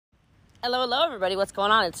Hello, everybody. What's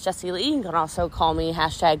going on? It's Jessie Lee. You can also call me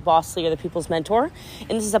 #Boss Lee or the People's Mentor.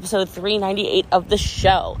 And this is episode 398 of the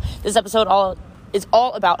show. This episode is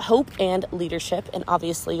all about hope and leadership. And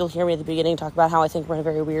obviously, you'll hear me at the beginning talk about how I think we're in a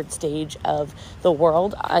very weird stage of the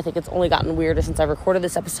world. I think it's only gotten weirder since I recorded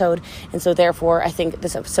this episode. And so therefore, I think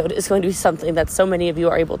this episode is going to be something that so many of you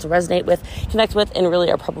are able to resonate with, connect with, and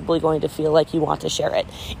really are probably going to feel like you want to share it.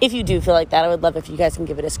 If you do feel like that, I would love if you guys can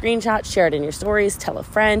give it a screenshot, share it in your stories, tell a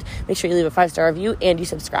friend, make sure you leave a 5-star review, and you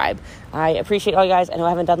subscribe. I appreciate all you guys. I know I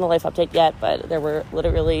haven't done the life update yet, but there were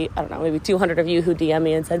literally, maybe 200 of you who DM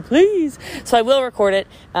me and said, please. So I will record it.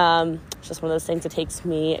 It's just one of those things that takes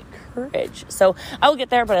me courage. So I will get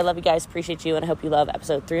there, but I love you guys, appreciate you, and I hope you love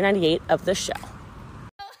episode 398 of the show.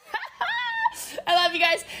 I love you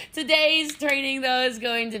guys. Today's training, though, is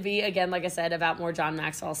going to be, again, like I said, about more John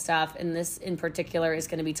Maxwell stuff, and this in particular is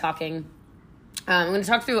going to be talking. I'm going to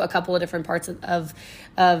talk through a couple of different parts of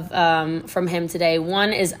from him today.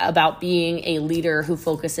 One is about being a leader who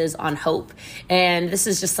focuses on hope, and this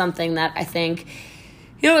is just something that I think.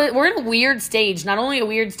 We're in a weird stage, not only a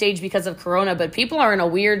weird stage because of Corona, but people are in a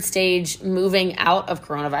weird stage moving out of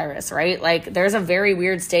coronavirus, right? Like there's a very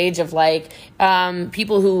weird stage of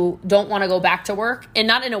people who don't want to go back to work, and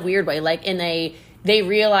not in a weird way, they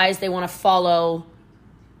realize they want to follow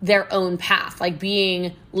their own path, like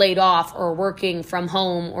being laid off or working from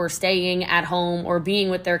home or staying at home or being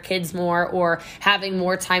with their kids more or having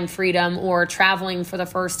more time freedom or traveling for the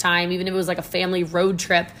first time, even if it was like a family road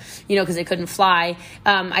trip, because they couldn't fly.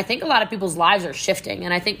 I think a lot of people's lives are shifting,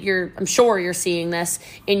 and I think I'm sure you're seeing this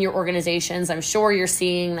in your organizations. I'm sure you're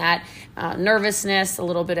seeing that nervousness, a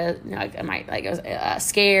little bit of, am I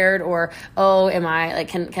scared, or, am I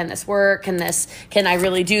can this work? Can I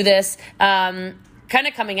really do this? Kind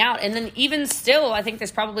of coming out. And then even still, I think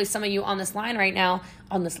there's probably some of you on this line right now,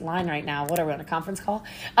 what are we on a conference call?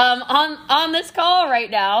 On this call right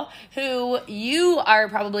now, who you are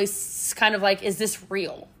probably kind of like, is this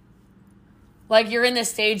real? Like you're in this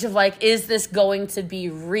stage of is this going to be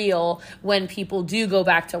real when people do go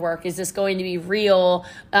back to work? Is this going to be real?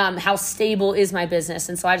 How stable is my business?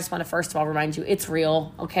 And so I just want to first of all remind you, it's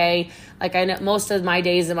real, okay? I know most of my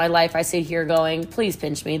days in my life, I sit here going, please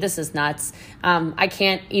pinch me. This is nuts. I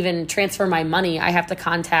can't even transfer my money. I have to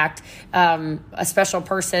contact a special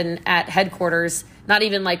person at headquarters, not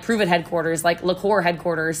even Pruvit headquarters, Liqueur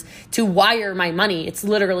headquarters, to wire my money. It's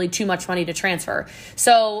literally too much money to transfer.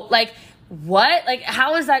 So what?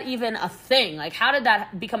 How is that even a thing? How did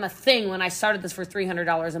that become a thing when I started this for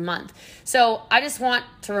 $300 a month? So I just want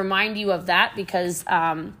to remind you of that because,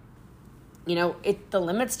 the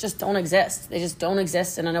limits just don't exist. They just don't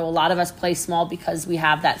exist. And I know a lot of us play small because we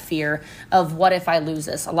have that fear of what if I lose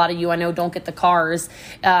this? A lot of you I know don't get the cars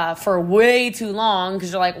for way too long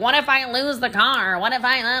because you're like, what if I lose the car? What if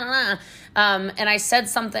I, and I said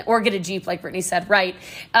something, or get a Jeep like Brittany said, right?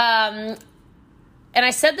 And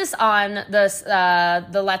I said this on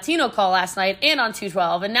the Latino call last night and on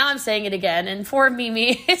 212, and now I'm saying it again. And poor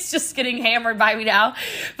Mimi is just getting hammered by me now.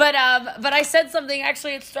 But I said something,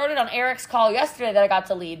 actually it started on Eric's call yesterday that I got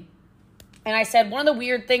to lead. And I said one of the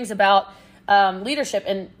weird things about leadership,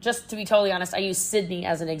 and just to be totally honest, I used Sydney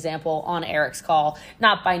as an example on Eric's call,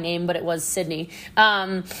 not by name, but it was Sydney.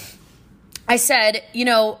 I said,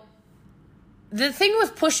 the thing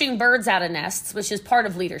with pushing birds out of nests, which is part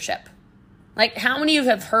of leadership. How many of you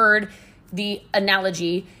have heard the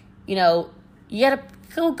analogy, you gotta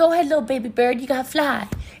go ahead, little baby bird, you gotta fly.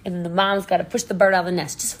 And the mom's gotta push the bird out of the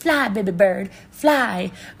nest. Just fly, baby bird,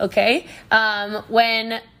 fly, okay?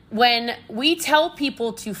 When we tell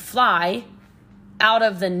people to fly out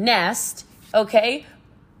of the nest, okay,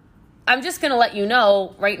 I'm just gonna let you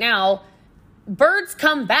know right now, birds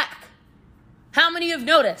come back. How many have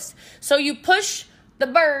noticed? So you push the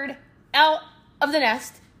bird out of the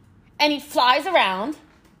nest, and he flies around,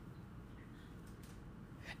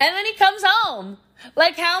 and then he comes home.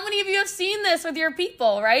 How many of you have seen this with your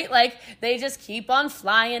people, right? They just keep on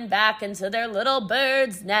flying back into their little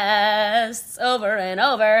bird's nests over and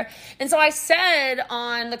over. And so I said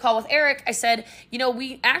on the call with Eric, I said,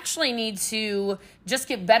 we actually need to just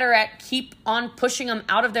get better at keep on pushing them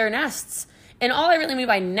out of their nests. And all I really mean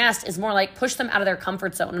by nest is more push them out of their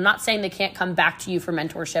comfort zone. I'm not saying they can't come back to you for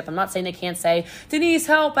mentorship. I'm not saying they can't say, Denise,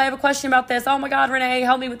 help, I have a question about this. Oh my God, Renee,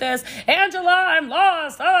 help me with this. Angela, I'm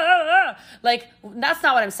lost. That's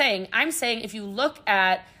not what I'm saying. I'm saying if you look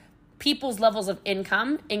at people's levels of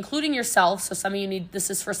income, including yourself, so some of you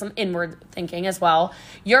this is for some inward thinking as well,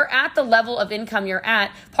 you're at the level of income you're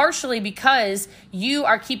at partially because you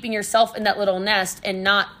are keeping yourself in that little nest and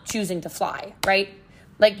not choosing to fly, right?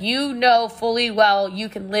 Like, you know fully well you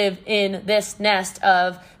can live in this nest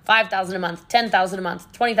of $5,000 a month, $10,000 a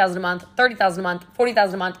month, $20,000 a month, $30,000 a month,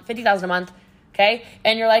 $40,000 a month, $50,000 a month. Okay.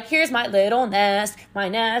 And you're like, here's my little nest. My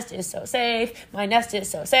nest is so safe. My nest is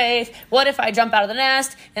so safe. What if I jump out of the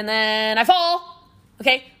nest and then I fall?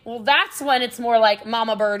 Okay. Well, that's when it's more like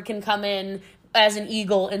mama bird can come in as an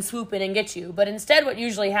eagle and swoop in and get you. But instead, what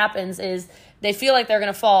usually happens is they feel like they're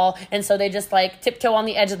going to fall. And so they just like tiptoe on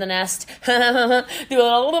the edge of the nest, do a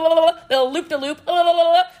little loop-de-loop,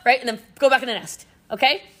 right? And then go back in the nest.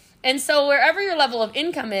 Okay. And so wherever your level of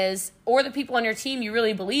income is, or the people on your team you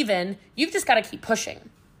really believe in, you've just got to keep pushing.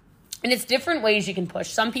 And it's different ways you can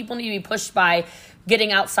push. Some people need to be pushed by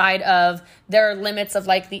getting outside of their limits of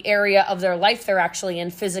like the area of their life they're actually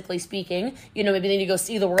in, physically speaking. You know, maybe they need to go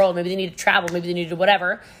see the world. Maybe they need to travel. Maybe they need to do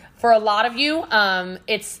whatever. For a lot of you,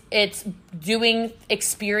 it's doing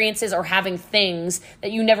experiences or having things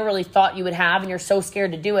that you never really thought you would have, and you're so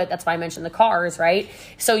scared to do it. That's why I mentioned the cars, right?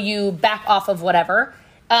 So you back off of whatever.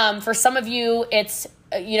 For some of you, it's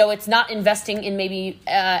not investing in maybe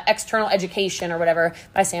external education or whatever.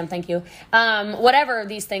 Bye, Sam. Thank you. Whatever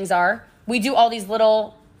these things are, we do all these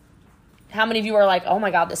little, how many of you are like, oh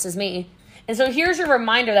my God, this is me? And so here's your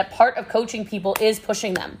reminder that part of coaching people is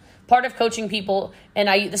pushing them. Part of coaching people, and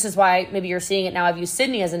this is why maybe you're seeing it now. I've used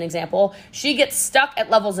Sydney as an example. She gets stuck at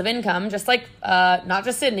levels of income, just like not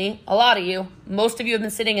just Sydney, a lot of you. Most of you have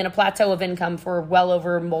been sitting in a plateau of income for well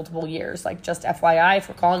over multiple years. Like, just FYI, if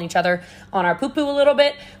we're calling each other on our poo-poo a little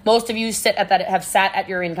bit, most of you have sat at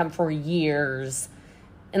your income for years.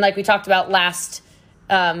 And like we talked about last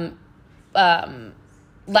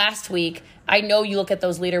week, I know you look at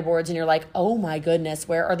those leaderboards and you're like, oh my goodness,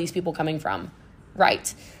 where are these people coming from?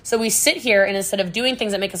 Right. So we sit here, and instead of doing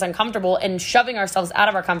things that make us uncomfortable and shoving ourselves out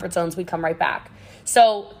of our comfort zones, we come right back.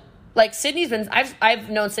 So like I've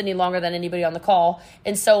known Sydney longer than anybody on the call.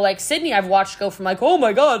 And so like Sydney, I've watched go from like, oh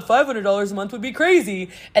my God, $500 a month would be crazy.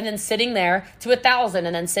 And then sitting there to 1,000,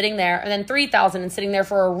 and then sitting there, and then 3,000 and sitting there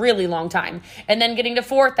for a really long time. And then getting to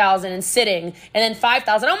 4,000 and sitting, and then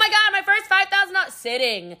 5,000. Oh my God, my first 5,000 not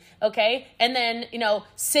sitting. Okay. And then,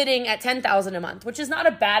 sitting at 10,000 a month, which is not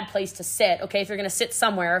a bad place to sit. Okay. If you're going to sit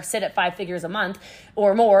somewhere, sit at 5 figures a month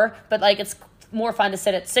or more, but like it's more fun to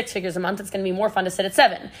sit at 6 figures a month. It's going to be more fun to sit at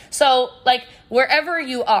 7. So like wherever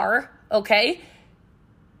you are, okay,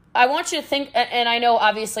 I want you to think, and I know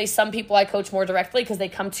obviously some people I coach more directly because they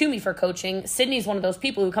come to me for coaching. Sydney's one of those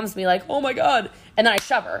people who comes to me like, oh my God. And then I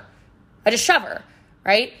just shove her,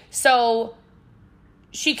 right? So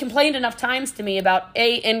she complained enough times to me about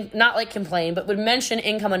and not like complain, but would mention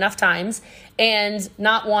income enough times and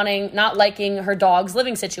not liking her dog's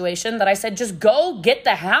living situation that I said, just go get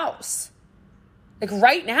the house. Like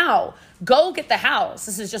right now, go get the house.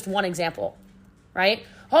 This is just one example, right?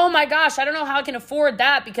 Oh my gosh, I don't know how I can afford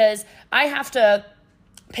that because I have to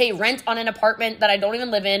pay rent on an apartment that I don't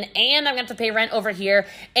even live in, and I'm going to have to pay rent over here,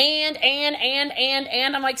 and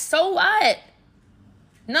I'm like, so what?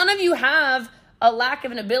 None of you have a lack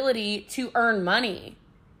of an ability to earn money.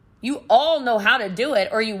 You all know how to do it,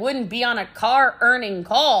 or you wouldn't be on a car earning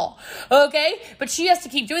call, okay? But she has to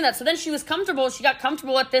keep doing that. So then she got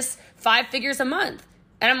comfortable at this 5 figures a month.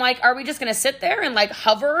 And I'm like, are we just going to sit there and like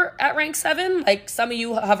hover at rank 7? Like some of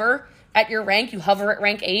you hover at your rank, you hover at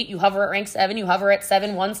rank 8, you hover at rank 7, you hover at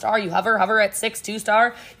 7, 1 star, you hover at 6, 2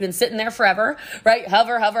 star. You've been sitting there forever, right?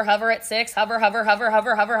 Hover at 6,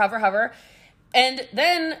 hover. And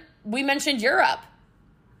then we mentioned Europe.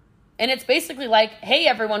 And it's basically like, hey,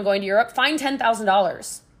 everyone going to Europe, find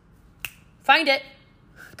 $10,000. Find it.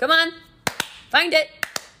 Come on. Find it.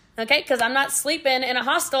 Okay? Because I'm not sleeping in a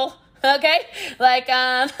hostel. Okay? Like,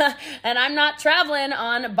 and I'm not traveling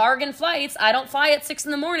on bargain flights. I don't fly at 6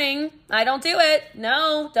 a.m. I don't do it.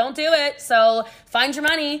 No, don't do it. So find your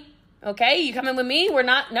money. Okay, you coming with me?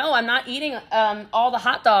 I'm not eating all the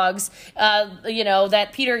hot dogs, that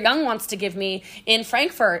Peter Young wants to give me in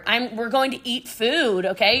Frankfurt. We're going to eat food,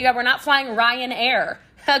 okay? We're not flying Ryanair,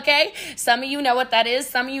 okay? Some of you know what that is.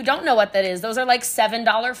 Some of you don't know what that is. Those are like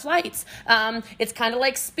 $7 flights. It's kind of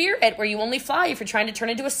like Spirit, where you only fly if you're trying to turn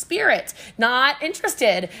into a spirit. Not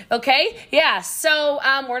interested, okay? Yeah, so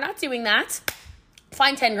we're not doing that.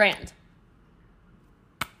 Find 10 grand.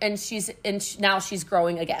 And now she's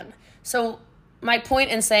growing again. So my point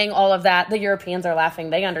in saying all of that, the Europeans are laughing.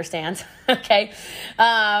 They understand, okay?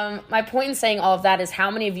 My point in saying all of that is how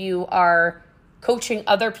many of you are coaching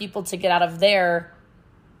other people to get out of their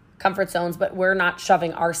comfort zones, but we're not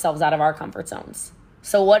shoving ourselves out of our comfort zones.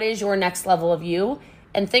 So what is your next level of you?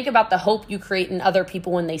 And think about the hope you create in other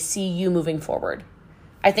people when they see you moving forward.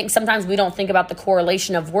 I think sometimes we don't think about the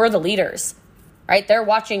correlation of we're the leaders. right? They're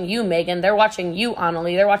watching you, Megan. They're watching you,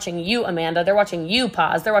 Annalie. They're watching you, Amanda. They're watching you,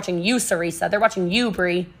 Paz. They're watching you, Sarisa. They're watching you,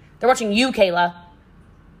 Bree. They're watching you, Kayla.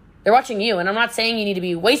 They're watching you. And I'm not saying you need to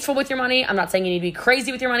be wasteful with your money. I'm not saying you need to be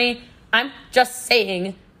crazy with your money. I'm just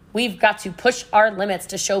saying we've got to push our limits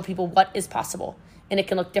to show people what is possible. And it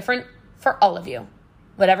can look different for all of you.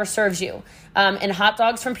 Whatever serves you. And hot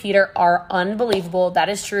dogs from Peter are unbelievable. That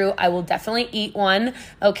is true. I will definitely eat one,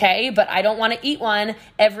 okay? But I don't want to eat one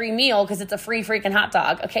every meal because it's a free freaking hot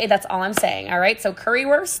dog, okay? That's all I'm saying, all right? So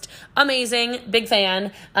currywurst, amazing, big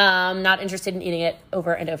fan. Not interested in eating it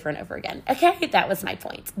over and over and over again, okay? That was my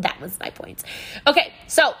point. Okay,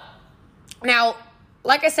 so now,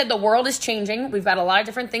 like I said, the world is changing. We've got a lot of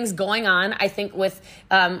different things going on. I think with,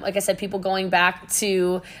 like I said, people going back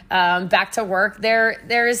to work,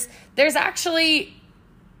 there's actually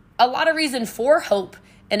a lot of reason for hope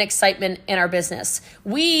and excitement in our business.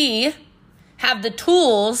 We have the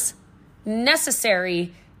tools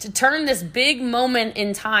necessary to turn this big moment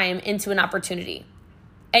in time into an opportunity.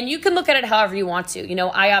 And you can look at it however you want to. You know,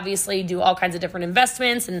 I obviously do all kinds of different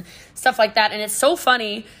investments and stuff like that. And it's so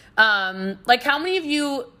funny. Like how many of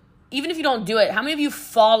you, even if you don't do it, how many of you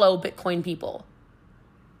follow Bitcoin people?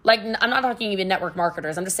 Like, I'm not talking even network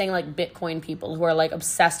marketers. I'm just saying like Bitcoin people who are like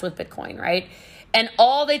obsessed with Bitcoin, right? And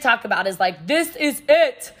all they talk about is like, this is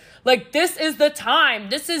it. Like, this is the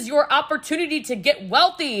time. This is your opportunity to get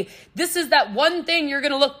wealthy. This is that one thing you're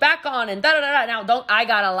going to look back on and da-da-da-da. Now, I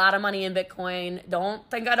got a lot of money in Bitcoin. Don't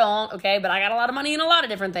think I don't, okay? But I got a lot of money in a lot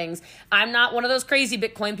of different things. I'm not one of those crazy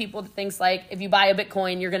Bitcoin people that thinks like, if you buy a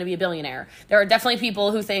Bitcoin, you're going to be a billionaire. There are definitely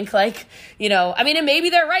people who think like, you know, I mean, and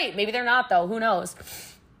maybe they're right. Maybe they're not though. Who knows?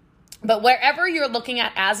 But wherever you're looking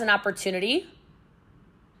at as an opportunity,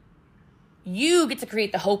 you get to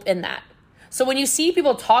create the hope in that. So when you see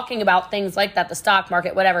people talking about things like that, the stock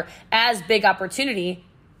market, whatever, as big opportunity,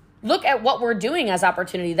 look at what we're doing as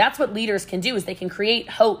opportunity. That's what leaders can do, is they can create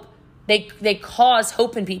hope. They cause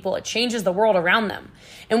hope in people. It changes the world around them.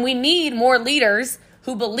 And we need more leaders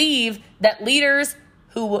who believe that leaders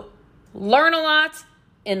who learn a lot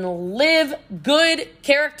and live good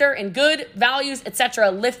character and good values,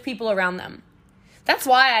 etc., lift people around them. That's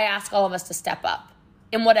why I ask all of us to step up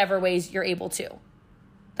in whatever ways you're able to.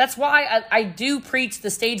 That's why I do preach the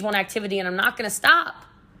stage 1 activity, and I'm not going to stop,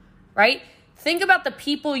 right? Think about the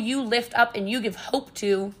people you lift up and you give hope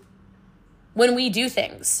to when we do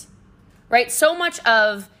things, right? So much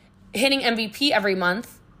of hitting MVP every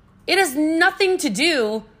month, it has nothing to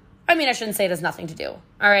do. I mean, I shouldn't say it has nothing to do, all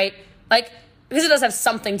right? Like, because it does have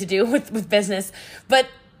something to do with business, but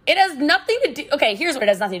it has nothing to do. Okay, here's what it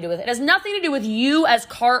has nothing to do with. It has nothing to do with you as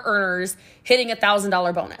car earners hitting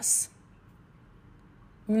 $1,000 bonus.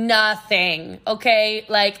 Nothing, okay?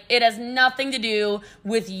 Like, it has nothing to do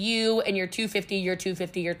with you and your 250, your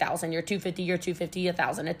 250, your 1,000, your 250, your 250,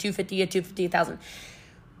 1,000, a 250, a 250, 1,000.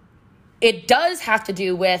 It does have to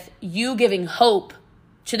do with you giving hope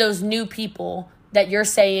to those new people that you're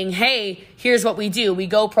saying, hey, here's what we do. We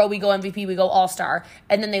go pro, we go MVP, we go all-star.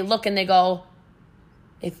 And then they look and they go,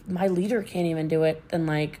 if my leader can't even do it, then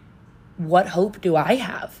like, what hope do I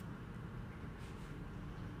have?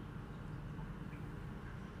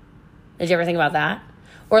 Did you ever think about that?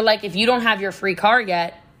 Or like, if you don't have your free car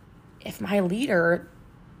yet, if my leader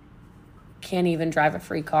can't even drive a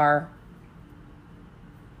free car,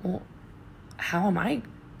 well, how am I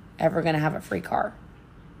ever going to have a free car?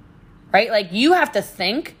 Right? Like, you have to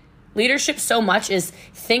think. Leadership so much is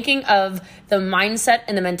thinking of the mindset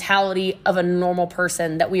and the mentality of a normal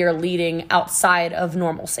person that we are leading outside of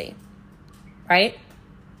normalcy, right?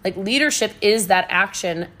 Like, leadership is that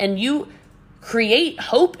action, and you create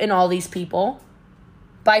hope in all these people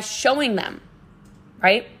by showing them,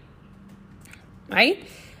 right?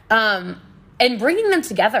 And bringing them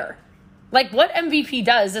together. Like, what MVP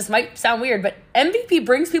does, this might sound weird, but MVP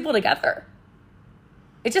brings people together.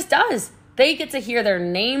 It just does. They get to hear their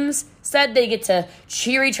names said. They get to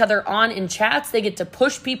cheer each other on in chats. They get to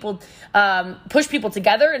push people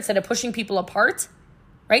together instead of pushing people apart,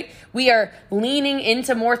 right? We are leaning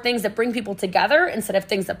into more things that bring people together instead of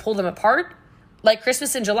things that pull them apart. Like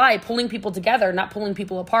Christmas in July, pulling people together, not pulling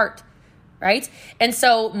people apart, right? And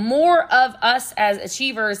so more of us as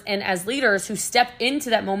achievers and as leaders who step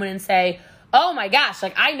into that moment and say, oh my gosh,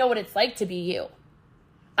 like, I know what it's like to be you.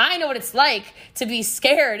 I know what it's like to be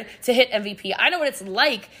scared to hit MVP. I know what it's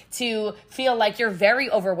like to feel like you're very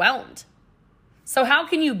overwhelmed. So how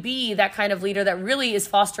can you be that kind of leader that really is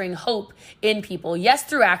fostering hope in people? Yes,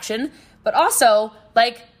 through action, but also,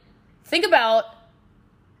 like, think about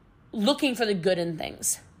looking for the good in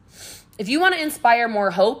things. If you want to inspire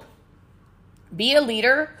more hope, be a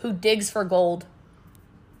leader who digs for gold.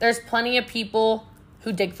 there's plenty of people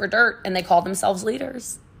who dig for dirt and they call themselves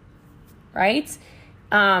leaders, right?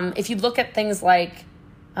 If you look at things like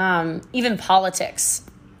even politics,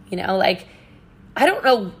 like, I don't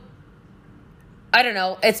know.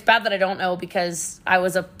 It's bad that I don't know because I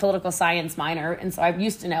was a political science minor, and so I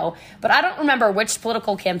used to know. But I don't remember which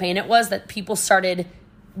political campaign it was that people started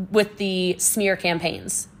with the smear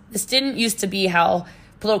campaigns. This didn't used to be how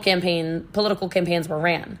political campaigns were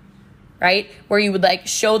ran, right? Where you would like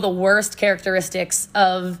show the worst characteristics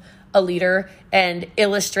of a leader and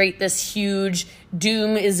illustrate this huge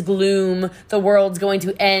doom is gloom, the world's going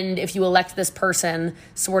to end if you elect this person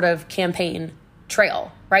sort of campaign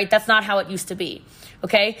trail, right? That's not how it used to be,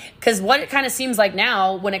 okay? Because what it kind of seems like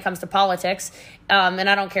now when it comes to politics, and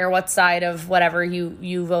I don't care what side of whatever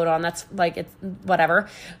you vote on, that's like, it's whatever.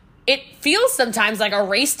 It feels sometimes like a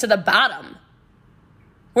race to the bottom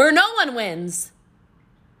where no one wins,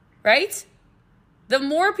 right? The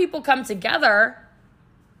more people come together,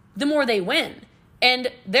 the more they win.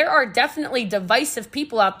 And there are definitely divisive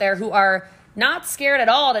people out there who are not scared at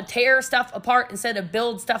all to tear stuff apart instead of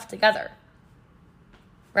build stuff together.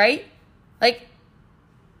 Right? Like,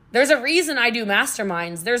 there's a reason I do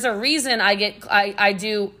masterminds. There's a reason I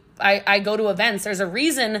go to events. There's a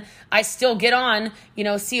reason I still get on,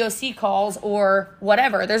 COC calls or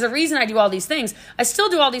whatever. There's a reason I do all these things. I still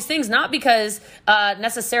do all these things, not because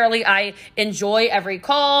necessarily I enjoy every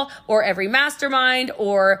call or every mastermind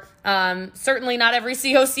or certainly not every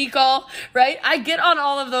COC call, right? I get on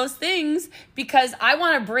all of those things because I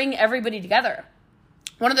want to bring everybody together.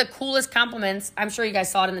 One of the coolest compliments, I'm sure you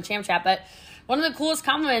guys saw it in the Champ Chat, but one of the coolest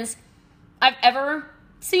compliments I've ever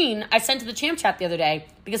seen, I sent to the Champ Chat the other day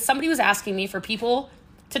because somebody was asking me for people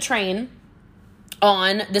to train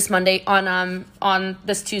on this Monday, on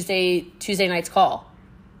this Tuesday night's call.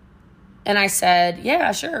 And I said,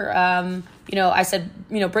 yeah, sure. I said,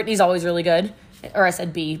 Brittany's always really good. Or I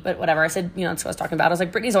said B, but whatever. I said, that's what I was talking about. I was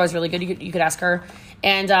like, Brittany's always really good. You could ask her.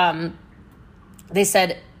 And they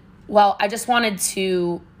said, well, I just wanted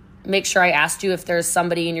to make sure I asked you if there's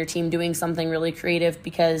somebody in your team doing something really creative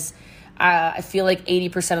because I feel like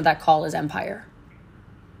 80% of that call is Empire.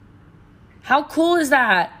 How cool is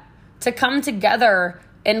that? To come together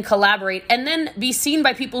and collaborate and then be seen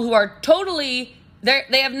by people who are totally,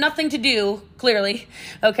 they have nothing to do, clearly,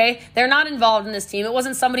 okay? They're not involved in this team. It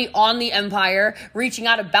wasn't somebody on the Empire reaching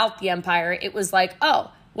out about the Empire. It was like,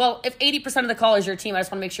 oh, well, if 80% of the call is your team, I just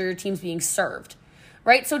want to make sure your team's being served.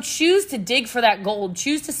 Right? So choose to dig for that gold.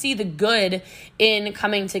 Choose to see the good in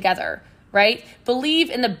coming together, right? Believe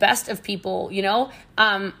in the best of people,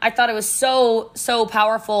 I thought it was so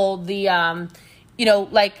powerful. The,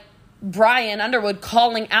 like Brian Underwood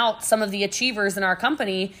calling out some of the achievers in our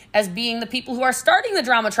company as being the people who are starting the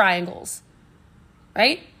drama triangles,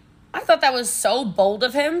 right? I thought that was so bold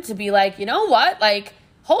of him to be like, you know what? Like,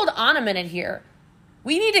 hold on a minute here.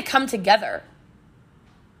 We need to come together.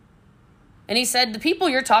 And he said, the people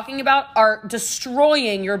you're talking about are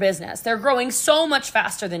destroying your business. They're growing so much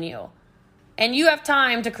faster than you. And you have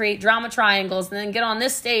time to create drama triangles and then get on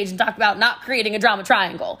this stage and talk about not creating a drama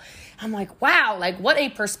triangle. I'm like, wow, like what a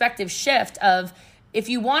perspective shift of if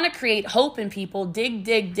you want to create hope in people, dig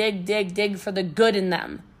for the good in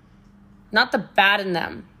them, not the bad in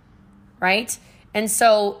them, right? And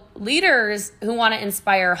so leaders who want to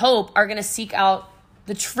inspire hope are going to seek out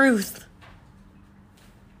the truth.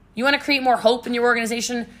 You want to create more hope in your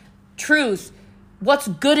organization? Truth. What's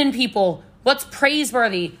good in people? What's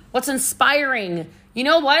praiseworthy? What's inspiring? You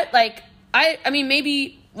know what? Like, I mean,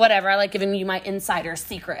 maybe whatever. I like giving you my insider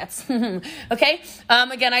secrets. Okay?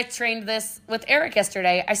 Again, I trained this with Eric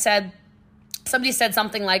yesterday. Somebody said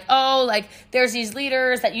something like, oh, like there's these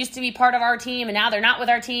leaders that used to be part of our team and now they're not with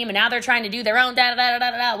our team and now they're trying to do their own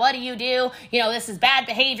da-da-da-da-da-da. What do? This is bad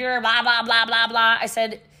behavior, blah, blah, blah, blah, blah. I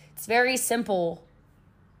said, it's very simple.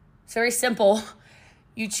 It's very simple.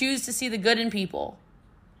 You choose to see the good in people.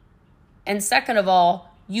 And second of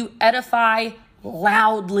all, you edify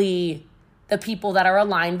loudly the people that are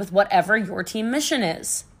aligned with whatever your team mission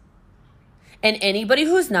is. And anybody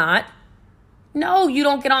who's not, no, you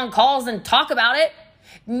don't get on calls and talk about it.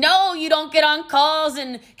 No, you don't get on calls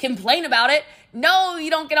and complain about it. No, you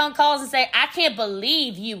don't get on calls and say, I can't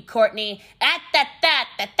believe you, Courtney.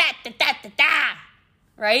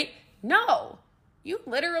 Right? No. You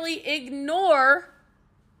literally ignore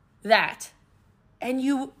that. And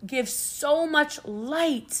you give so much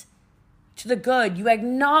light to the good. You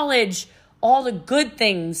acknowledge all the good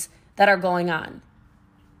things that are going on.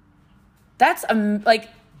 That's a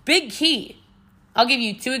big key. I'll give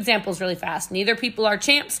you 2 examples really fast. Neither people are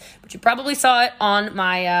champs, but you probably saw it on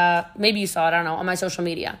my, maybe you saw it, I don't know, on my social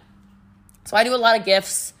media. So I do a lot of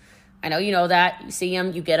gifts. I know you know that. You see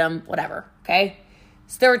them, you get them, whatever, okay?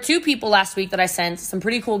 So there were 2 people last week that I sent some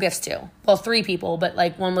pretty cool gifts to. Well, 3 people, but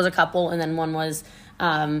like one was a couple, and then one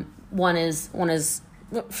is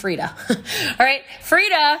Frida. All right.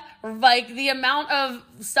 Frida, like the amount of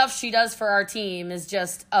stuff she does for our team is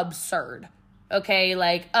just absurd. Okay.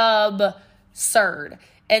 Like absurd.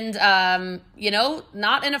 And,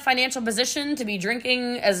 not in a financial position to be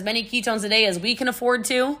drinking as many ketones a day as we can afford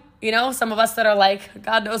to. Some of us that are like,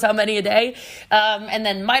 God knows how many a day. And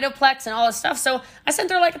then Mitoplex and all this stuff. So I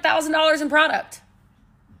sent her like $1,000 in product.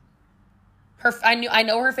 I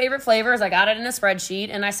know her favorite flavors. I got it in a spreadsheet,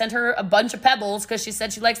 and I sent her a bunch of Pebbles because she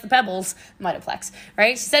said she likes the Pebbles, Mitoplex,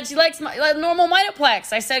 right? She said she likes normal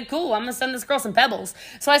Mitoplex. I said, cool, I'm going to send this girl some Pebbles.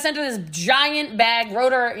 So I sent her this giant bag,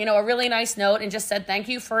 wrote her, a really nice note, and just said, thank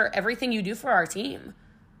you for everything you do for our team.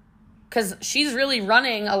 Because she's really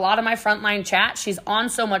running a lot of my frontline chat. She's on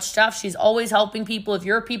so much stuff. She's always helping people. If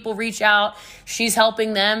your people reach out, she's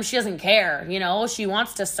helping them. She doesn't care, She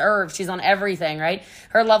wants to serve. She's on everything, right?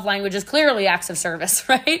 Her love language is clearly acts of service,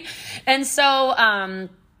 right? And so, I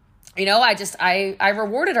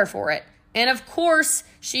rewarded her for it. And of course,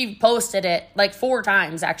 she posted it like 4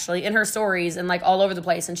 times, actually, in her stories and like all over the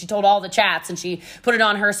place. And she told all the chats and she put it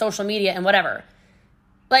on her social media and whatever.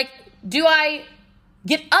 Like, do I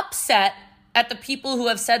get upset at the people who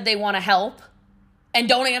have said they want to help and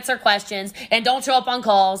don't answer questions and don't show up on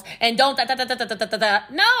calls and don't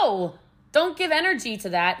No, don't give energy to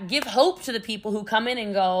that. Give hope to the people who come in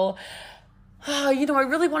and go, I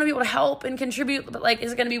really want to be able to help and contribute, but like,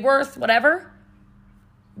 is it going to be worth whatever?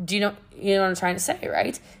 Do you know what I'm trying to say,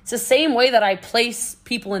 right? It's the same way that I place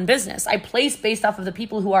people in business. I place based off of the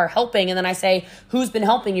people who are helping, and then I say, who's been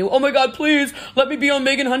helping you? Oh my God, please let me be on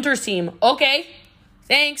Megan Hunter's team. Okay.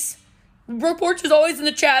 Thanks. Brooke Porch is always in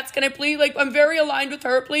the chats. Can I please, I'm very aligned with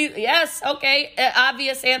her, please? Yes. Okay.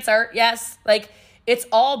 Obvious answer. Yes. It's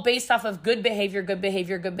all based off of good behavior, good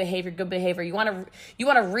behavior, good behavior, good behavior. You want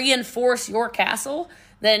to reinforce your castle,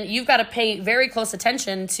 then you've got to pay very close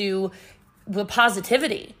attention to the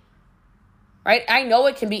positivity, right? I know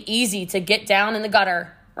it can be easy to get down in the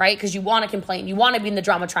gutter, right? Because you want to complain. You want to be in the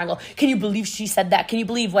drama triangle. Can you believe she said that? Can you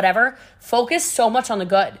believe whatever? Focus so much on the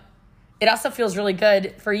good. It also feels really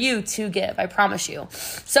good for you to give, I promise you.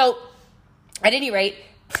 So at any rate,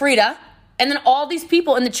 Frida, and then all these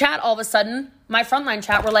people in the chat, all of a sudden, my frontline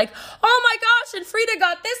chat were like, oh my gosh, and Frida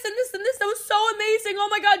got this and this and this. That was so amazing. Oh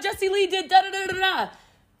my God, Jessie Lee did da-da-da-da-da.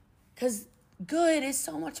 Because good is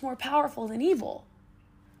so much more powerful than evil.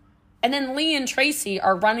 And then Lee and Tracy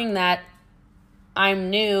are running that I'm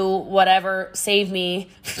new, whatever, save me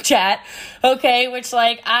chat. Okay, which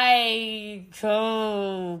oh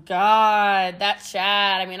God, that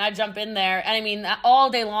chat. I jump in there and all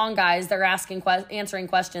day long, guys, they're answering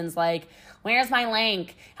questions like, where's my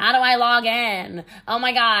link? How do I log in? Oh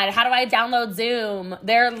my God, how do I download Zoom?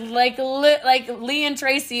 They're like Lee and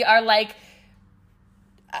Tracy are like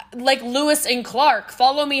Lewis and Clark,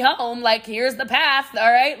 follow me home. Here's the path. All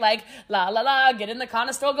right. La, la, la, get in the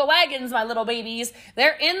Conestoga wagons, my little babies.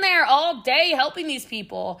 They're in there all day helping these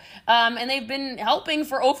people. And they've been helping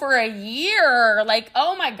for over a year.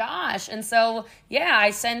 Oh my gosh. And so, yeah,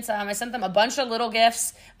 I sent them a bunch of little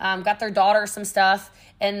gifts, got their daughter some stuff,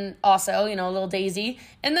 and also, little Daisy.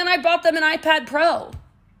 And then I bought them an iPad Pro.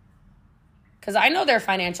 Cause I know their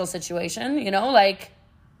financial situation,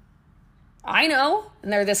 I know,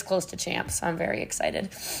 and they're this close to champs, so I'm very excited.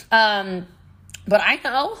 But I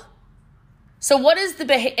know. So what is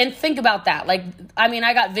and think about that. I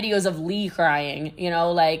got videos of Lee crying,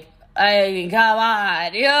 come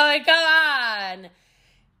on, come on.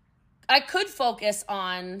 I could focus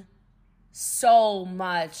on so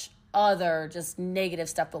much other just negative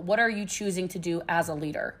stuff, but what are you choosing to do as a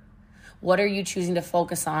leader? What are you choosing to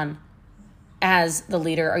focus on as the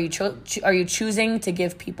leader? Are you choosing to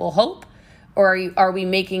give people hope? Or are we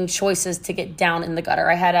making choices to get down in the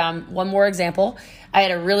gutter? I had one more example. I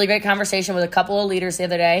had a really great conversation with a couple of leaders the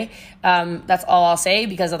other day. That's all I'll say,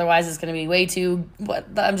 because otherwise it's going to be way too.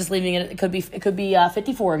 I'm just leaving it. It could be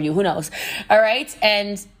 54 of you. Who knows? All right.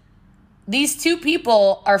 And these 2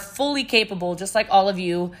 people are fully capable, just like all of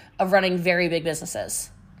you, of running very big businesses.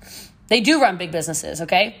 They do run big businesses.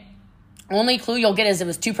 Okay. Only clue you'll get is it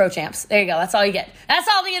was 2 pro champs. There you go. That's all you get. That's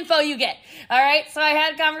all the info you get. All right. So I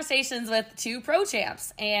had conversations with 2 pro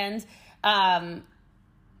champs, and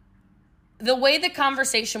the way the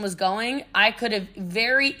conversation was going, I could have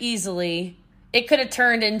very easily, it could have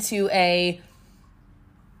turned into a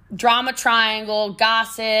drama triangle,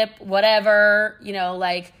 gossip, whatever,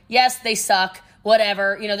 yes, they suck,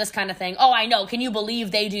 whatever, this kind of thing. Oh, I know. Can you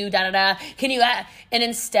believe they do da-da-da? Can you? And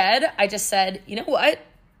instead, I just said, you know what?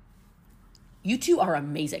 You two are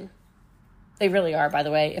amazing. They really are, by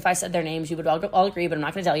the way. If I said their names, you would all agree, but I'm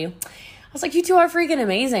not going to tell you. I was like, you two are freaking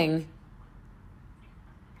amazing.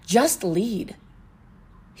 Just lead.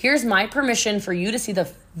 Here's my permission for you to see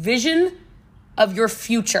the vision of your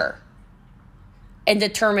future and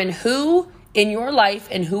determine who in your life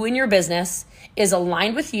and who in your business is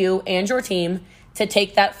aligned with you and your team to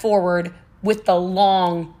take that forward with the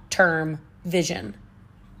long-term vision.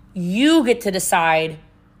 You get to decide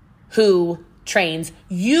who trains.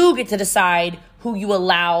 You get to decide who you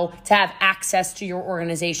allow to have access to your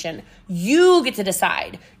organization. You get to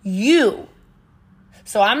decide. You.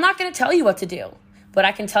 So I'm not going to tell you what to do, but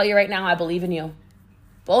I can tell you right now, I believe in you.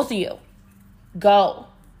 Both of you. Go.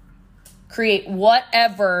 Create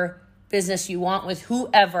whatever business you want with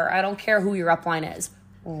whoever. I don't care who your upline is.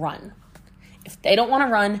 Run. If they don't want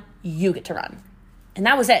to run, you get to run. And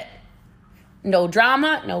that was it. No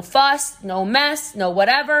drama, no fuss, no mess, no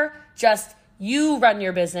whatever. Just you run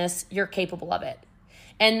your business. You're capable of it.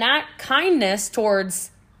 And that kindness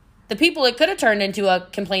towards the people it could have turned into a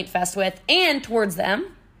complaint fest with and towards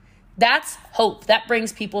them, that's hope. That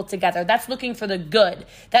brings people together. That's looking for the good.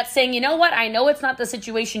 That's saying, you know what? I know it's not the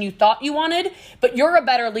situation you thought you wanted, but you're a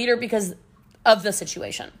better leader because of the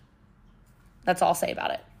situation. That's all I'll say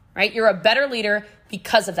about it, right? You're a better leader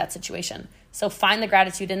because of that situation. So find the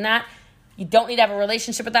gratitude in that. You don't need to have a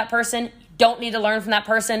relationship with that person. You don't need to learn from that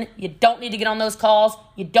person. You don't need to get on those calls.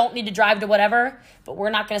 You don't need to drive to whatever, but we're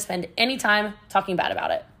not going to spend any time talking bad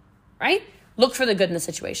about it, right? Look for the good in the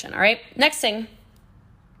situation, all right? Next thing,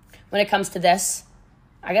 when it comes to this,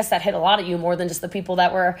 I guess that hit a lot of you more than just the people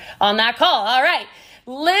that were on that call. All right,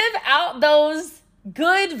 live out those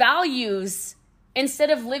good values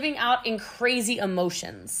instead of living out in crazy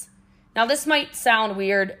emotions. Now, this might sound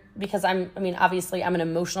weird because obviously I'm an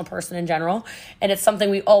emotional person in general, and it's something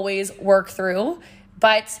we always work through.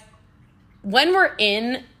 But when we're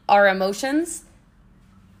in our emotions,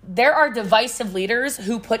 there are divisive leaders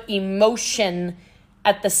who put emotion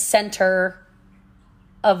at the center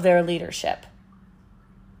of their leadership.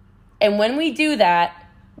 And when we do that,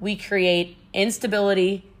 we create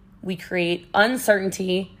instability, we create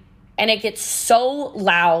uncertainty, and it gets so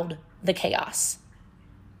loud, the chaos.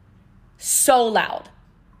 So loud,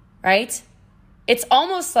 right? It's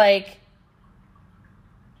almost like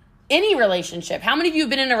any relationship. How many of you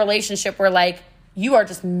have been in a relationship where you are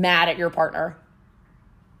just mad at your partner?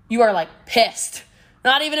 You are pissed.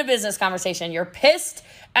 Not even a business conversation. You're pissed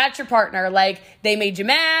at your partner. They made you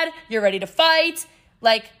mad. You're ready to fight.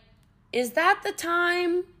 Is that the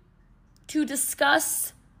time to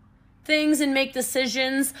discuss things and make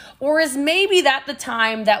decisions? Or is maybe that the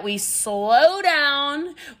time that we slow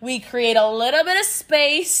down, we create a little bit of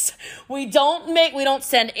space, we don't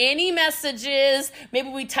send any messages, maybe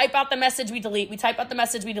we type out the message, we delete, we type out the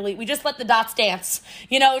message, we delete, we just let the dots dance,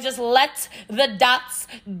 just let the dots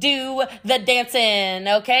do the dancing,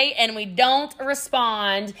 okay? And we don't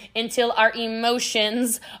respond until our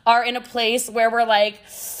emotions are in a place where we're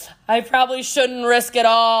I probably shouldn't risk it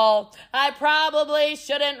all. I probably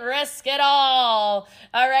shouldn't risk it all.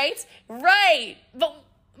 All right? Right. But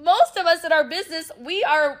most of us in our business, we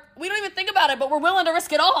don't even think about it, but we're willing to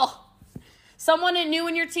risk it all. Someone new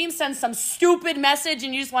in your team sends some stupid message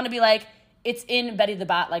and you just want to be it's in Betty the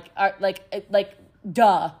Bot.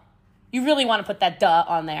 Duh. You really want to put that duh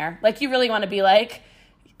on there. You really want to be how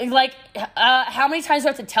many times do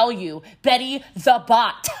I have to tell you, Betty the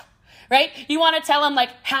Bot? Right? You want to tell them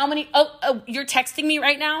how many, you're texting me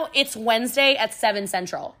right now. It's Wednesday at 7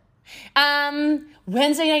 Central.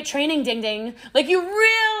 Wednesday night training, ding, ding. You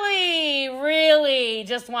really, really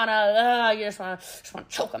just want to, you just want to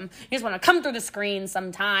choke them. You just want to come through the screen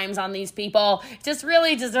sometimes on these people.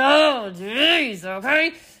 Oh, geez,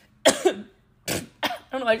 okay? I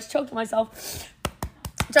don't know, I just choked myself.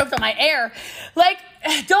 Choked on my air.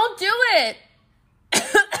 Don't do it.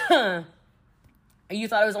 You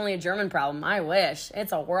thought it was only a German problem. I wish.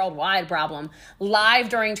 It's a worldwide problem. Live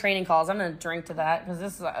during training calls. I'm going to drink to that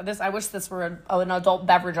because this. I wish this were an adult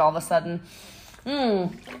beverage all of a sudden.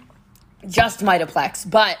 Just Mitoplex.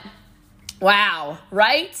 But, wow.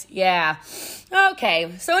 Right? Yeah.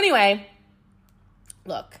 Okay. So anyway,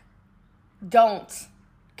 look. Don't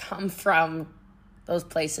come from those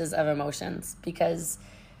places of emotions because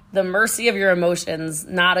the mercy of your emotions,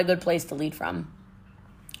 not a good place to lead from.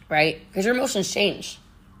 Right? Because your emotions change.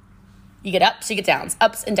 You get ups, you get downs,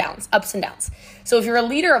 ups and downs, ups and downs. So if you're a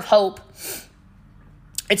leader of hope,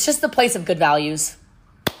 it's just the place of good values.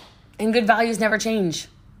 And good values never change.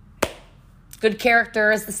 Good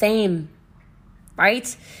character is the same.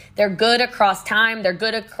 right? They're good across time. They're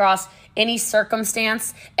good across any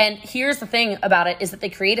circumstance. And here's the thing about it is that they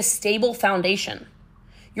create a stable foundation.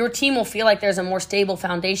 Your team will feel like there's a more stable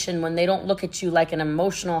foundation when they don't look at you like an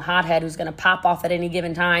emotional hothead who's going to pop off at any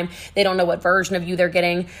given time. They don't know what version of you they're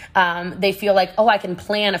getting. They feel like, oh, I can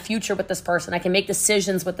plan a future with this person. I can make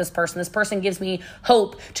decisions with this person. This person gives me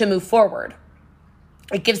hope to move forward.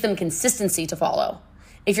 It gives them consistency to follow.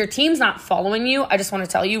 If your team's not following you, I just want to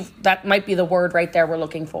tell you that might be the word right there we're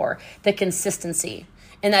looking for, the consistency.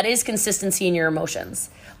 And that is consistency in your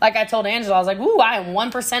emotions. Like I told Angela, I was like, ooh, I am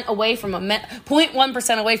 1% away from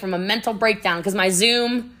 0.1% away from a mental breakdown because my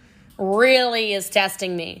Zoom really is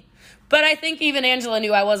testing me. But I think even Angela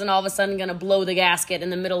knew I wasn't all of a sudden going to blow the gasket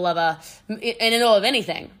in the middle of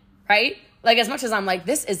anything, right? Like as much as I'm like,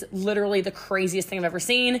 this is literally the craziest thing I've ever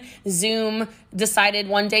seen. Zoom decided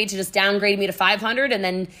one day to just downgrade me to 500. And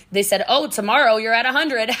then they said, oh, tomorrow you're at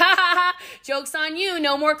 100. Ha ha ha. Joke's on you.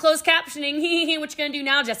 No more closed captioning. What you going to do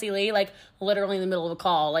now, Jessie Lee? Like literally in the middle of a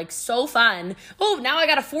call. Like so fun. Oh, now I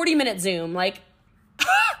got a 40-minute Zoom. Like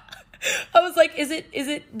I was like, is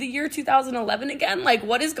it the year 2011 again? Like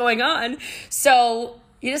what is going on? So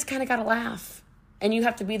you just kind of got to laugh. And you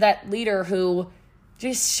have to be that leader who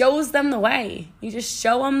just shows them the way. You just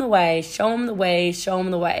show them the way, show them the way, show them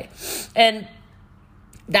the way. And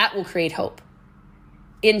that will create hope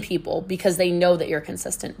in people because they know that you're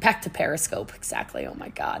consistent. Back to Periscope. Exactly. Oh my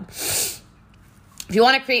God. If you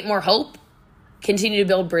want to create more hope, continue to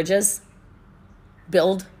build bridges.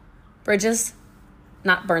 Build bridges,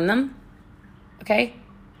 not burn them. Okay?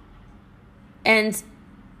 And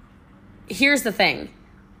here's the thing.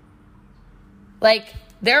 Like,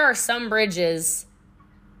 there are some bridges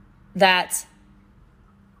that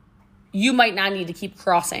you might not need to keep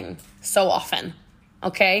crossing so often,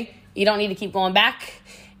 okay? You don't need to keep going back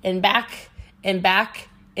and back and back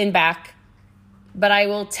and back. But I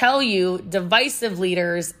will tell you, divisive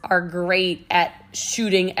leaders are great at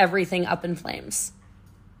shooting everything up in flames,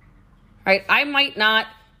 right? I might not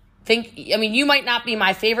you might not be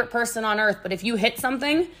my favorite person on earth, but if you hit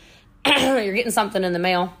something, you're getting something in the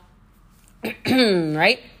mail,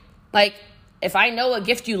 right? Like, if I know a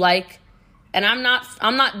gift you like and I'm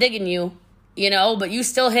not digging you, but you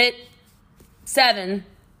still hit 7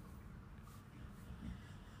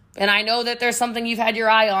 and I know that there's something you've had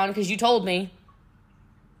your eye on because you told me,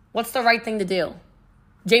 what's the right thing to do?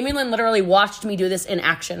 Jamie Lynn literally watched me do this in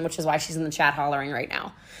action, which is why she's in the chat hollering right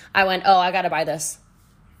now. I went, oh, I got to buy this.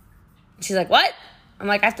 She's like, what? I'm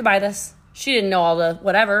like, I have to buy this. She didn't know all the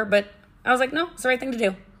whatever, but I was like, no, it's the right thing to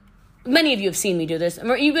do. Many of you have seen me do this.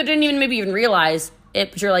 You didn't even realize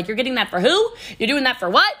it, but you're like, you're getting that for who? You're doing that for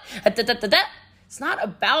what? It's not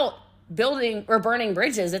about building or burning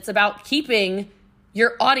bridges. It's about keeping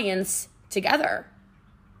your audience together.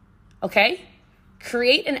 Okay?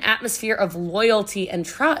 Create an atmosphere of loyalty and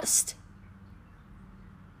trust.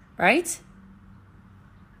 Right?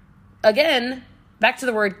 Again, back to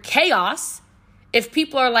the word chaos. If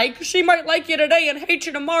people are like, she might like you today and hate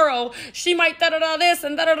you tomorrow. She might da-da-da this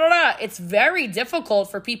and da-da-da-da. It's very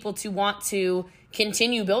difficult for people to want to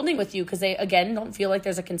continue building with you because they, again, don't feel like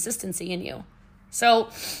there's a consistency in you. So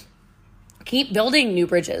keep building new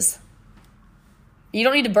bridges. You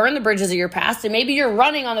don't need to burn the bridges of your past. And maybe you're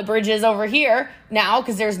running on the bridges over here now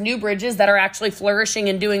because there's new bridges that are actually flourishing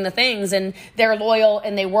and doing the things. And they're loyal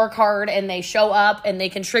and they work hard and they show up and they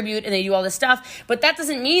contribute and they do all this stuff. But that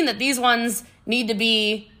doesn't mean that these ones need to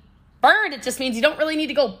be burned. It just means you don't really need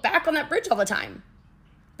to go back on that bridge all the time.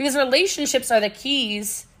 Because relationships are the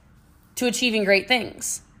keys to achieving great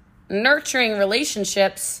things. Nurturing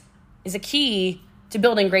relationships is a key to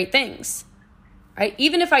building great things. Right?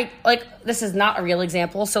 Even if this is not a real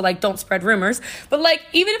example, so don't spread rumors, but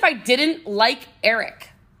even if I didn't like Eric,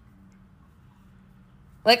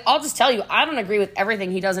 I'll just tell you, I don't agree with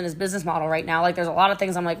everything he does in his business model right now. There's a lot of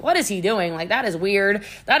things I'm like, what is he doing? That is weird.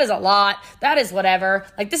 That is a lot. That is whatever.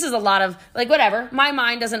 This is a lot of whatever. My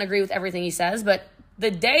mind doesn't agree with everything he says, but the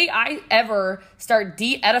day I ever start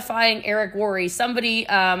de-edifying Eric Worre, somebody,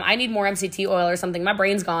 I need more MCT oil or something. My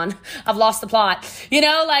brain's gone. I've lost the plot.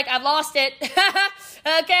 I've lost it.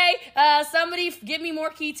 Okay. Somebody give me more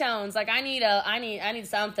ketones. I need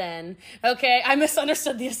something. Okay. I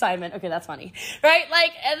misunderstood the assignment. Okay. That's funny. Right.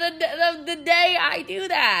 The day I do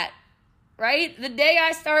that, right? The day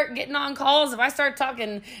I start getting on calls, if I start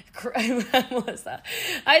talking,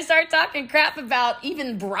 I start talking crap about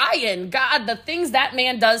even Brian, God, the things that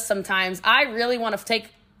man does sometimes, I really want to take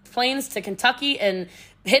planes to Kentucky and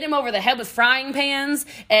hit him over the head with frying pans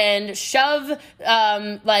and shove,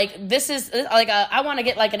 this is like I want to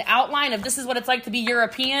get like an outline of this is what it's like to be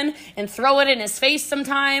European and throw it in his face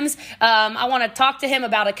sometimes. I want to talk to him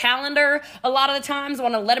about a calendar a lot of the times. I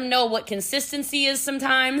want to let him know what consistency is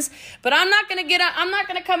sometimes. But I'm not going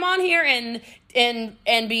to come on here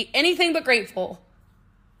and be anything but grateful,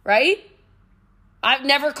 right? I've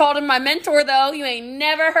never called him my mentor, though. You ain't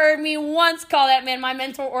never heard me once call that man my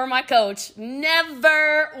mentor or my coach.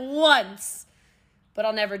 Never once. But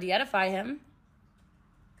I'll never de-edify him.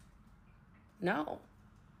 No.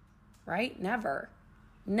 Right? Never.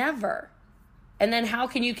 Never. And then how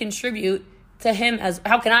can you contribute to him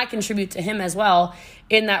how can I contribute to him as well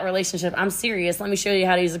in that relationship? I'm serious. Let me show you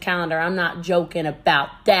how to use a calendar. I'm not joking about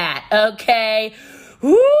that. Okay?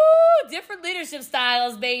 Woo! Different leadership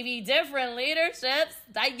styles, baby. Different leadership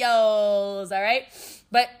styles. All right?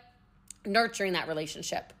 But nurturing that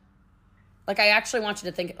relationship. Like, I actually want you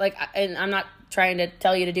to think, and I'm not trying to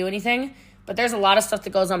tell you to do anything, but there's a lot of stuff that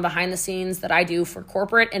goes on behind the scenes that I do for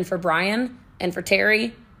corporate and for Brian and for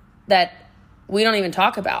Terry that we don't even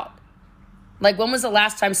talk about. Like, when was the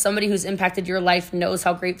last time somebody who's impacted your life knows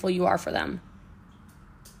how grateful you are for them?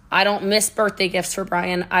 I don't miss birthday gifts for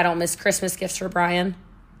Brian. I don't miss Christmas gifts for Brian.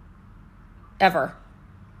 Ever.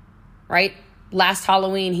 Right? Last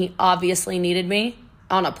Halloween, he obviously needed me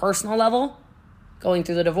on a personal level. Going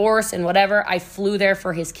through the divorce and whatever. I flew there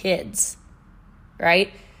for his kids.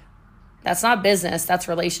 Right? That's not business. That's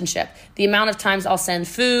relationship. The amount of times I'll send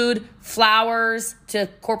food, flowers to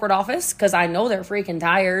corporate office because I know they're freaking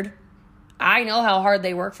tired. I know how hard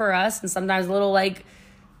they work for us. And sometimes a little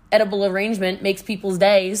edible arrangement makes people's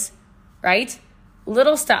days, right?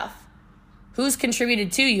 Little stuff. Who's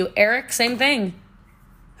contributed to you? Eric, same thing.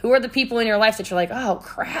 Who are the people in your life that you're like, oh,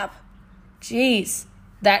 crap. Jeez.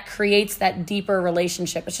 That creates that deeper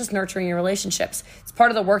relationship. It's just nurturing your relationships. It's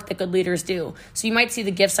part of the work that good leaders do. So you might see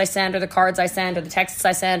the gifts I send or the cards I send or the texts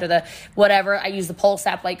I send or the whatever. I use the Pulse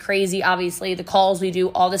app like crazy, obviously. The calls we do,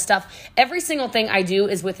 all this stuff. Every single thing I do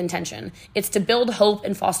is with intention. It's to build hope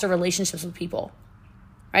and foster relationships with people.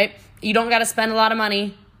 Right? You don't got to spend a lot of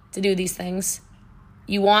money to do these things.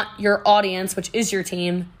 You want your audience, which is your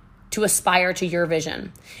team, to aspire to your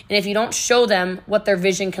vision. And if you don't show them what their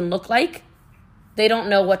vision can look like, they don't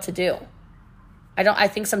know what to do. I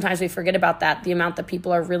think sometimes we forget about that, the amount that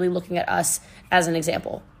people are really looking at us as an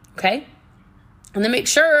example. Okay? And then make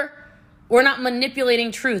sure we're not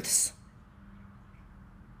manipulating truths.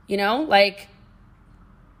 You know, like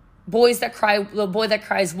the boy that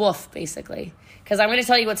cries wolf, basically. Because I'm going to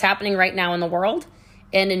tell you what's happening right now in the world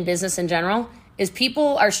and in business in general is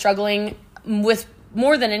people are struggling with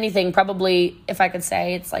more than anything, probably, if I could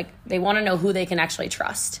say, it's like they want to know who they can actually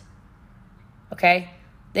trust. Okay?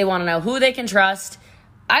 They want to know who they can trust.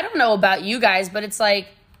 I don't know about you guys, but it's like,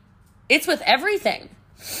 it's with everything.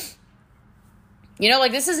 You know,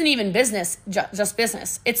 like this isn't even business, just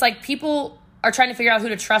business. It's like people are trying to figure out who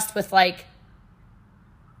to trust with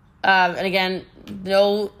and again,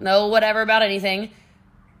 no whatever about anything.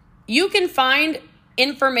 You can find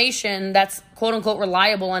information that's quote unquote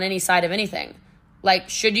reliable on any side of anything. Like,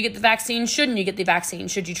 should you get the vaccine? Shouldn't you get the vaccine?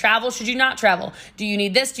 Should you travel? Should you not travel? Do you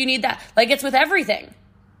need this? Do you need that? Like, it's with everything.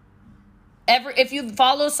 If you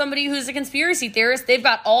follow somebody who's a conspiracy theorist, they've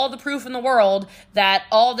got all the proof in the world that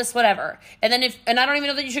all this whatever. And then and I don't even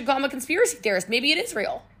know that you should call them a conspiracy theorist. Maybe it is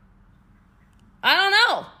real. I don't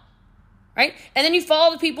know. Right? And then you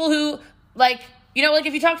follow the people who,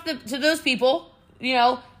 if you talk to those people,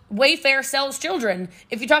 Wayfair sells children.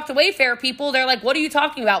 If you talk to Wayfair people, they're like, what are you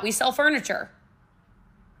talking about? We sell furniture.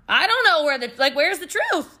 I don't know where's the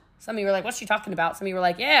truth? Some of you were like, what's she talking about? Some of you were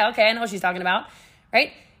like, yeah, okay, I know what she's talking about,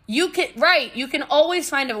 right? You can always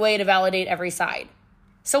find a way to validate every side.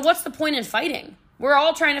 So what's the point in fighting? We're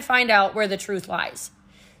all trying to find out where the truth lies.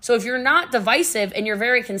 So if you're not divisive and you're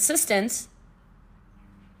very consistent,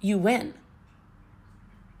 you win.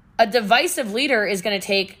 A divisive leader is going to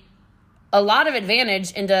take a lot of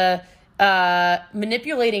advantage into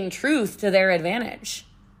manipulating truth to their advantage.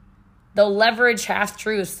 They'll leverage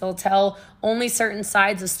half-truths. They'll tell only certain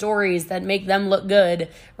sides of stories that make them look good,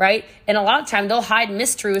 right? And a lot of time, they'll hide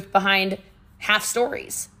mistruth behind half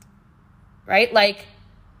stories, right? Like,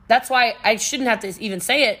 that's why I shouldn't have to even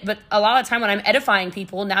say it, but a lot of time when I'm edifying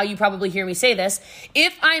people, now you probably hear me say this,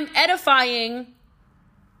 if I'm edifying,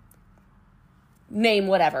 name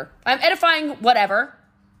whatever. I'm edifying whatever,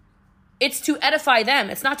 it's to edify them.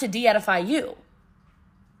 It's not to de-edify you.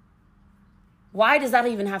 Why does that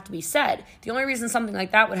even have to be said? The only reason something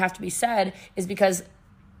like that would have to be said is because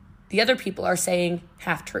the other people are saying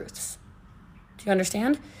half-truths. Do you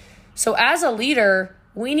understand? So as a leader,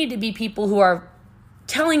 we need to be people who are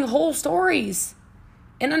telling whole stories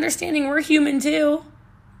and understanding we're human too.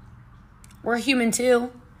 We're human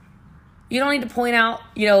too. You don't need to point out,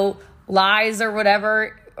 lies or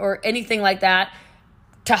whatever or anything like that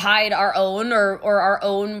to hide our own or our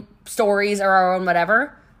own stories or our own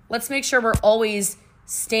whatever. Let's make sure we're always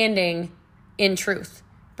standing in truth.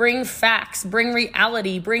 Bring facts, bring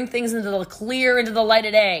reality, bring things into the light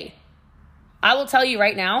of day. I will tell you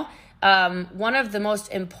right now, one of the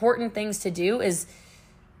most important things to do is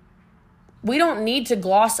we don't need to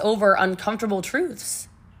gloss over uncomfortable truths.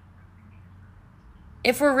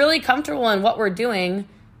 If we're really comfortable in what we're doing,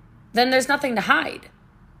 then there's nothing to hide.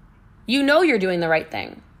 You know you're doing the right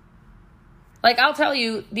thing. Like, I'll tell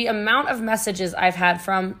you, the amount of messages I've had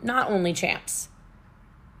from not only champs,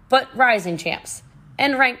 but rising champs,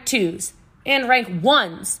 and rank 2s, and rank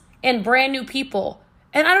 1s, and brand new people.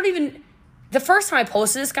 And the first time I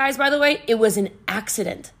posted this, guys, by the way, it was an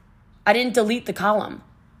accident. I didn't delete the column.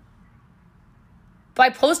 By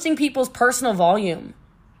posting people's personal volume.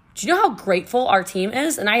 Do you know how grateful our team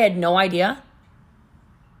is? And I had no idea.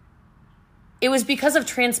 It was because of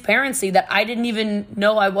transparency that I didn't even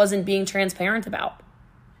know I wasn't being transparent about.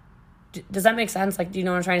 Does that make sense? Like, do you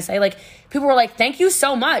know what I'm trying to say? Like, people were like, thank you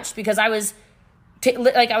so much, because I was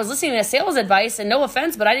I was listening to sales advice, and no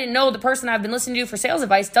offense, but I didn't know the person I've been listening to for sales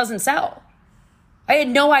advice doesn't sell. I had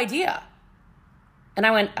no idea. And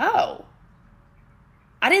I went, oh,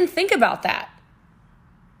 I didn't think about that.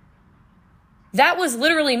 That was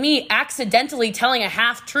literally me accidentally telling a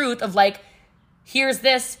half truth of like, here's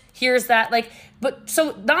this, here's that. Like, but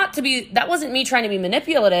so that wasn't me trying to be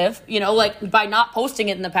manipulative, like by not posting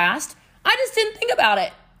it in the past. I just didn't think about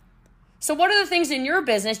it. So what are the things in your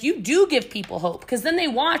business you do give people hope? Because then they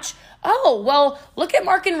watch, oh, well, look at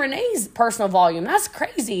Mark and Renee's personal volume. That's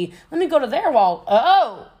crazy. Let me go to their wall.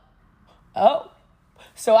 Oh.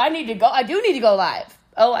 So I do need to go live.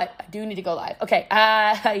 Oh, I do need to go live. Okay.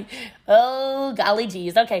 Golly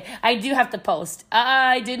geez. Okay. I do have to post.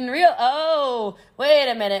 I didn't oh,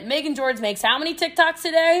 wait a minute. Megan George makes how many TikToks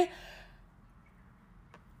today?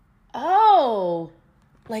 Oh,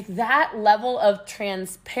 like that level of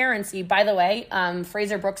transparency. By the way,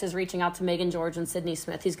 Fraser Brooks is reaching out to Megan George and Sydney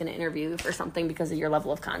Smith. He's going to interview you for something because of your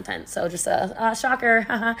level of content. So just a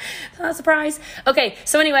shocker. Surprise. Okay.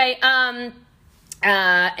 So anyway, I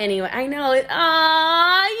know it. Yay!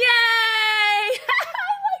 I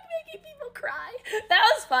like making people cry. That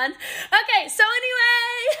was fun. Okay, so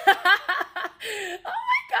anyway. Oh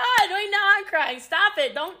my God, wait, now I'm crying. Stop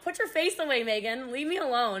it. Don't put your face away, Megan. Leave me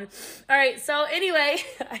alone. All right, so anyway,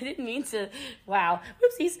 I didn't mean to. Wow.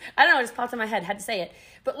 Whoopsies. I don't know, it just popped in my head. Had to say it.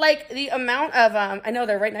 But like the amount of, I know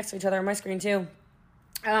they're right next to each other on my screen too.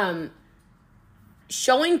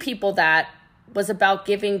 Showing people that was about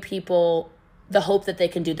giving people the hope that they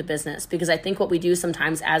can do the business. Because I think what we do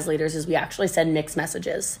sometimes as leaders is we actually send mixed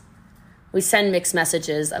messages. We send mixed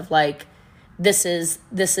messages of like, this is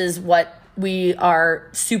what we are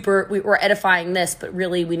we're edifying this, but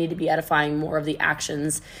really we need to be edifying more of the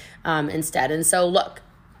actions instead. And so look,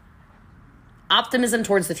 optimism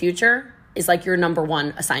towards the future is like your number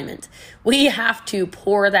one assignment. We have to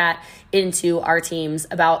pour that into our teams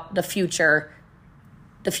about the future.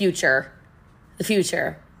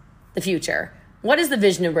 What is the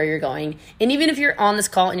vision of where you're going? And even if you're on this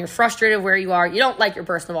call and you're frustrated where you are, you don't like your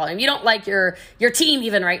personal volume, you don't like your team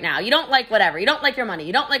even right now, you don't like whatever, you don't like your money,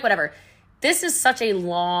 you don't like whatever. This is such a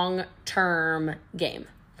long-term game.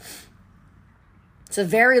 It's a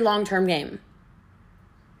very long-term game.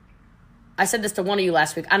 I said this to one of you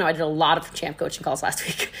last week. I know I did a lot of champ coaching calls last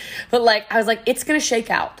week. But I was like, it's going to shake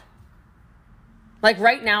out. Like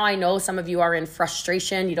right now, I know some of you are in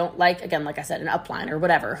frustration. You don't like, again, like I said, an upline or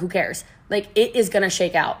whatever. Who cares? Like it is going to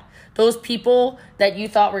shake out. Those people that you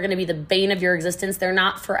thought were going to be the bane of your existence, they're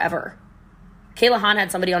not forever. Kayla Hahn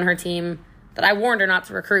had somebody on her team that I warned her not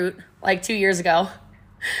to recruit like 2 years ago.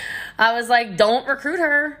 I was like, don't recruit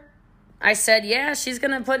her. I said, yeah, she's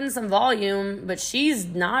going to put in some volume, but she's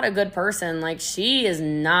not a good person. Like she is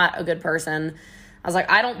not a good person. I was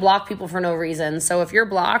like, I don't block people for no reason. So if you're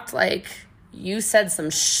blocked, like you said some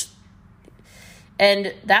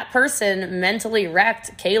and that person mentally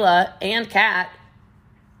wrecked Kayla and Kat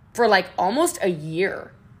for like almost a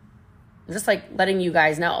year. I'm just like letting you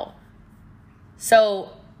guys know.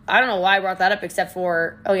 So I don't know why I brought that up except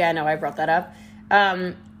for, oh yeah, I know I brought that up.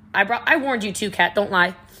 I warned you too, Kat. Don't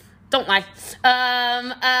lie. Don't lie.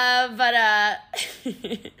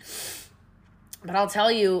 But I'll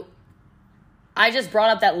tell you, I just brought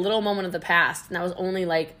up that little moment of the past, and that was only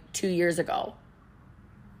like 2 years ago.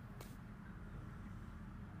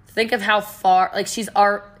 Think of how far, like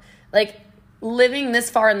living this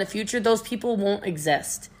far in the future, those people won't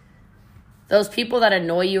exist. Those people that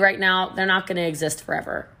annoy you right now, they're not going to exist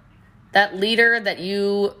forever. That leader that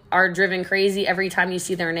you are driven crazy every time you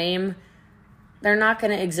see their name, they're not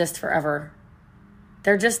going to exist forever.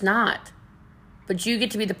 They're just not. But you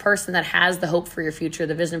get to be the person that has the hope for your future,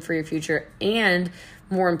 the vision for your future, and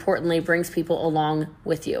more importantly, brings people along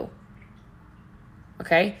with you.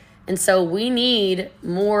 Okay? And so we need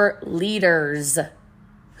more leaders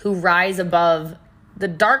who rise above the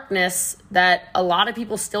darkness that a lot of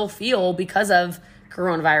people still feel because of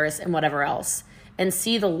coronavirus and whatever else, and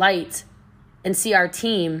see the light and see our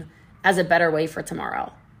team as a better way for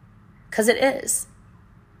tomorrow. Because it is.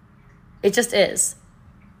 It just is.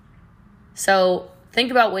 So think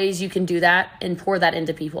about ways you can do that and pour that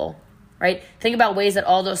into people, right? Think about ways that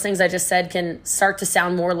all those things I just said can start to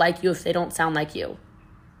sound more like you if they don't sound like you.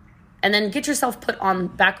 And then get yourself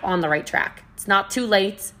back on the right track. It's not too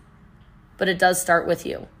late, but it does start with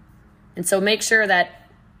you. And so make sure that,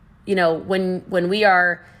 when we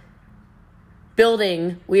are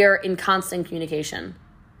building, we are in constant communication.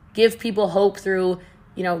 Give people hope through,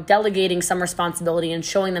 delegating some responsibility and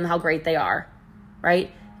showing them how great they are,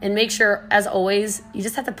 right? And make sure, as always, you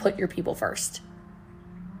just have to put your people first.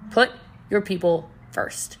 Put your people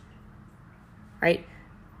first, right?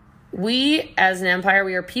 We, as an empire,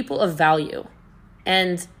 we are people of value.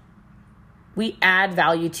 And we add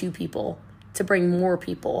value to people to bring more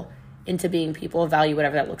people into being people of value,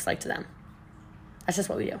 whatever that looks like to them. That's just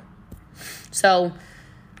what we do. So